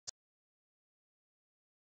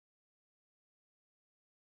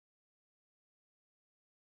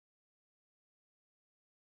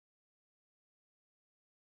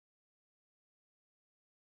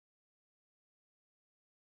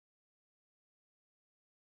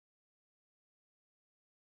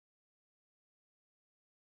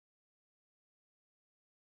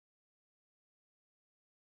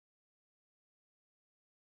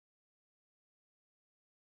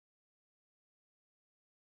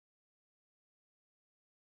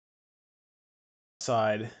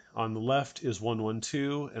side on the left is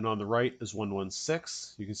 1.1.2 and on the right is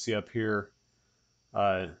 1.1.6. You can see up here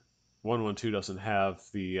 1.1.2 doesn't have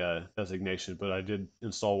the designation, but I did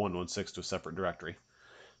install 1.1.6 to a separate directory.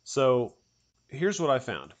 So here's what I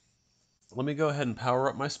found. Let me go ahead and power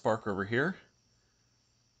up my Spark over here.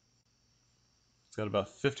 It's got about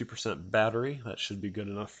 50% battery. That should be good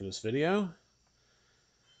enough for this video.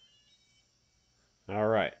 All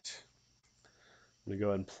right. I'm going to go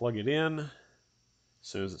ahead and plug it in as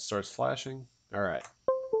soon as it starts flashing. All right.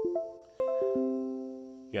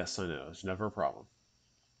 Yes, I know. It's never a problem.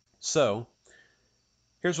 So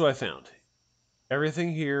here's what I found.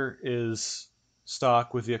 Everything here is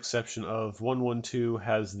stock with the exception of 1.1.2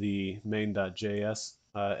 has the main.js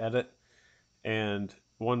edit, and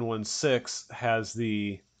 1.1.6 has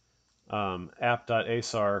the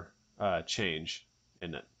app.asr change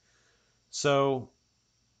in it. So,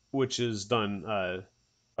 which is done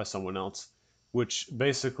by someone else, which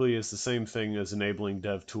basically is the same thing as enabling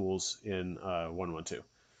DevTools in 1.1.2.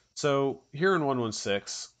 So here in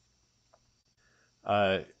 1.1.6,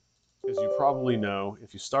 as you probably know,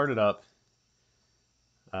 if you start it up,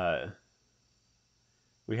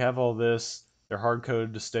 we have all this. They're hard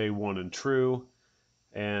coded to stay one and true,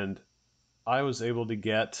 and I was able to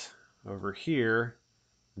get over here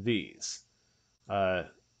these.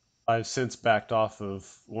 I've since backed off of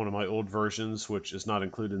one of my old versions, which is not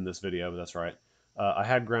included in this video, but that's right. I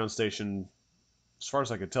had Ground Station, as far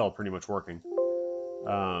as I could tell, pretty much working.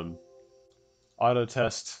 Auto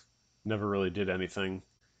test never really did anything,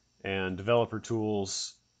 and developer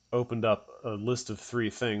tools opened up a list of 3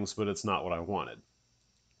 things, but it's not what I wanted.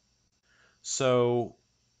 So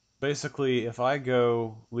basically, if I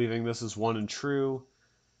go leaving this as 1 and true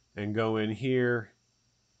and go in here,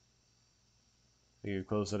 you can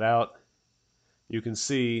close it out, you can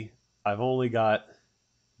see I've only got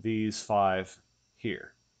these 5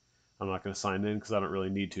 here. I'm not going to sign in because I don't really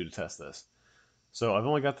need to test this. So I've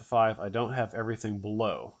only got the 5. I don't have everything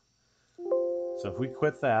below. So if we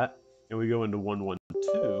quit that and we go into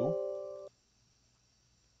 1.1.2,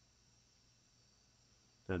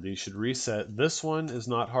 now these should reset. This one is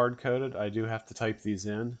not hard-coded. I do have to type these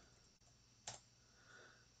in.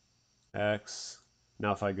 X.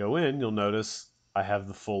 Now if I go in, you'll notice I have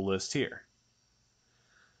the full list here.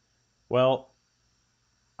 Well,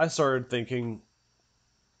 I started thinking,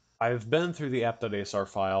 I've been through the app.asr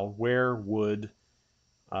file. Where would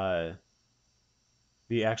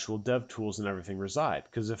the actual DevTools and everything reside?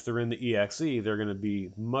 Because if they're in the exe, they're going to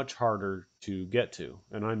be much harder to get to,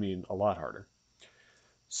 and I mean a lot harder.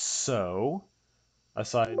 So I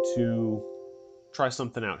decided to try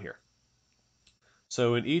something out here.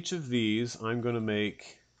 So in each of these, I'm going to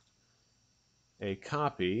make a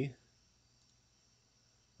copy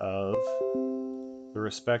of the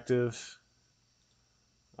respective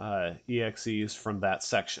exes from that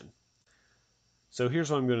section. So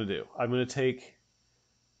here's what I'm going to do. I'm going to take,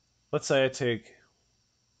 let's say I take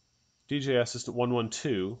DJI Assistant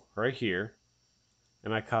 1.1.2 right here,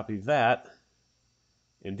 and I copy that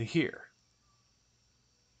into here.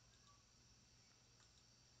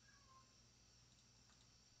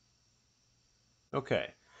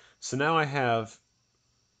 Okay, so now I have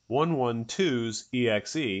 1.1.2's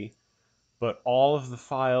exe, but all of the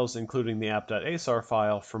files, including the app.asr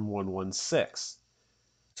file from 1.1.6.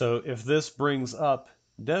 So if this brings up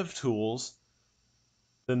DevTools,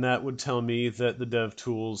 then that would tell me that the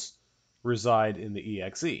DevTools reside in the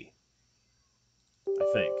exe, I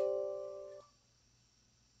think.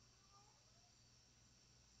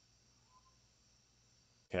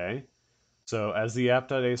 Okay, so as the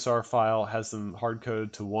app.asr file has them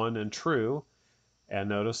hard-coded to 1 and true, and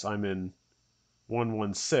notice I'm in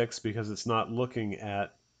 1.1.6 because it's not looking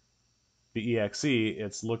at the exe,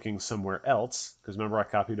 it's looking somewhere else, because remember I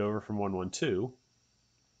copied over from 1.1.2.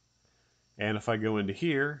 And if I go into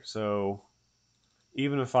here, so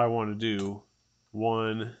even if I want to do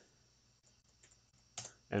 1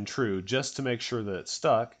 and true, just to make sure that it's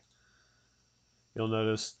stuck, you'll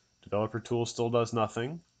notice developer tool still does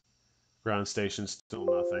nothing, ground station still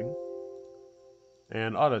nothing,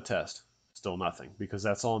 and auto test still nothing, because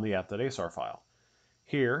that's all in the app.asr file.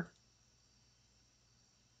 Here,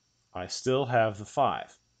 I still have the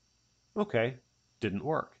 5. Okay, didn't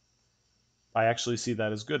work. I actually see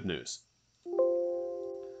that as good news.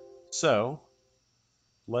 So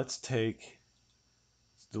let's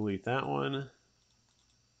delete that one.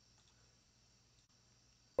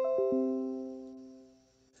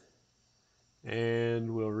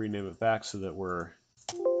 And we'll rename it back so that we're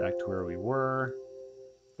back to where we were.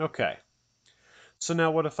 Okay. So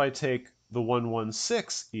now what if I take the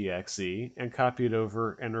 1.1.6 exe and copy it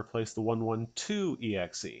over and replace the 1.1.2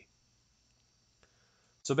 exe.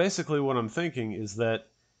 So basically what I'm thinking is that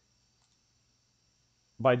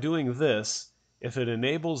by doing this, if it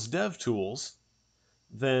enables DevTools,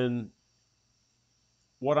 then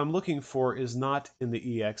what I'm looking for is not in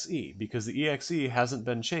the exe, because the exe hasn't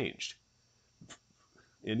been changed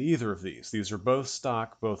in either of these. These are both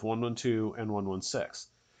stock, both 1.1.2 and 1.1.6.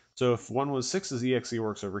 So if 1.1.6's exe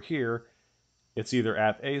works over here, it's either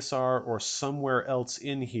app asar or somewhere else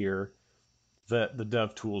in here that the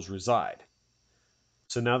DevTools reside.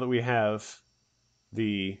 So now that we have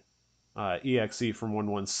the exe from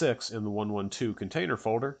 1.1.6 in the 1.1.2 container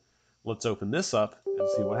folder, let's open this up and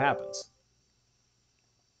see what happens.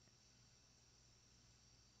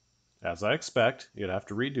 As I expect, you'd have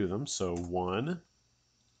to redo them. So 1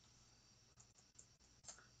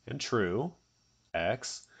 and true,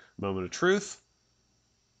 X, moment of truth,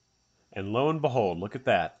 and lo and behold, look at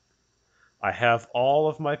that. I have all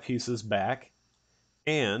of my pieces back,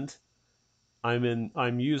 and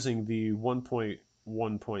I'm using the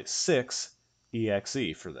 1.1.6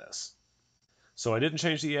 exe for this. So I didn't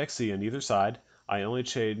change the exe on either side. I only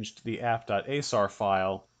changed the app.asar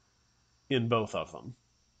file in both of them.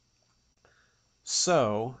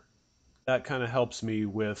 So that kind of helps me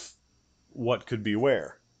with what could be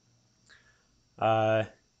where.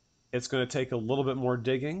 It's going to take a little bit more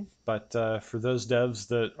digging, but for those devs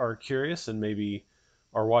that are curious and maybe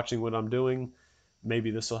are watching what I'm doing, maybe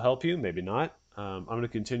this will help you, maybe not. I'm going to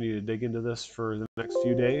continue to dig into this for the next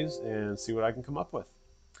few days and see what I can come up with.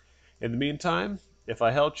 In the meantime, if I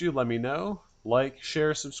helped you, let me know. Like,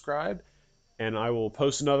 share, subscribe, and I will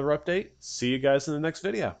post another update. See you guys in the next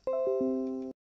video.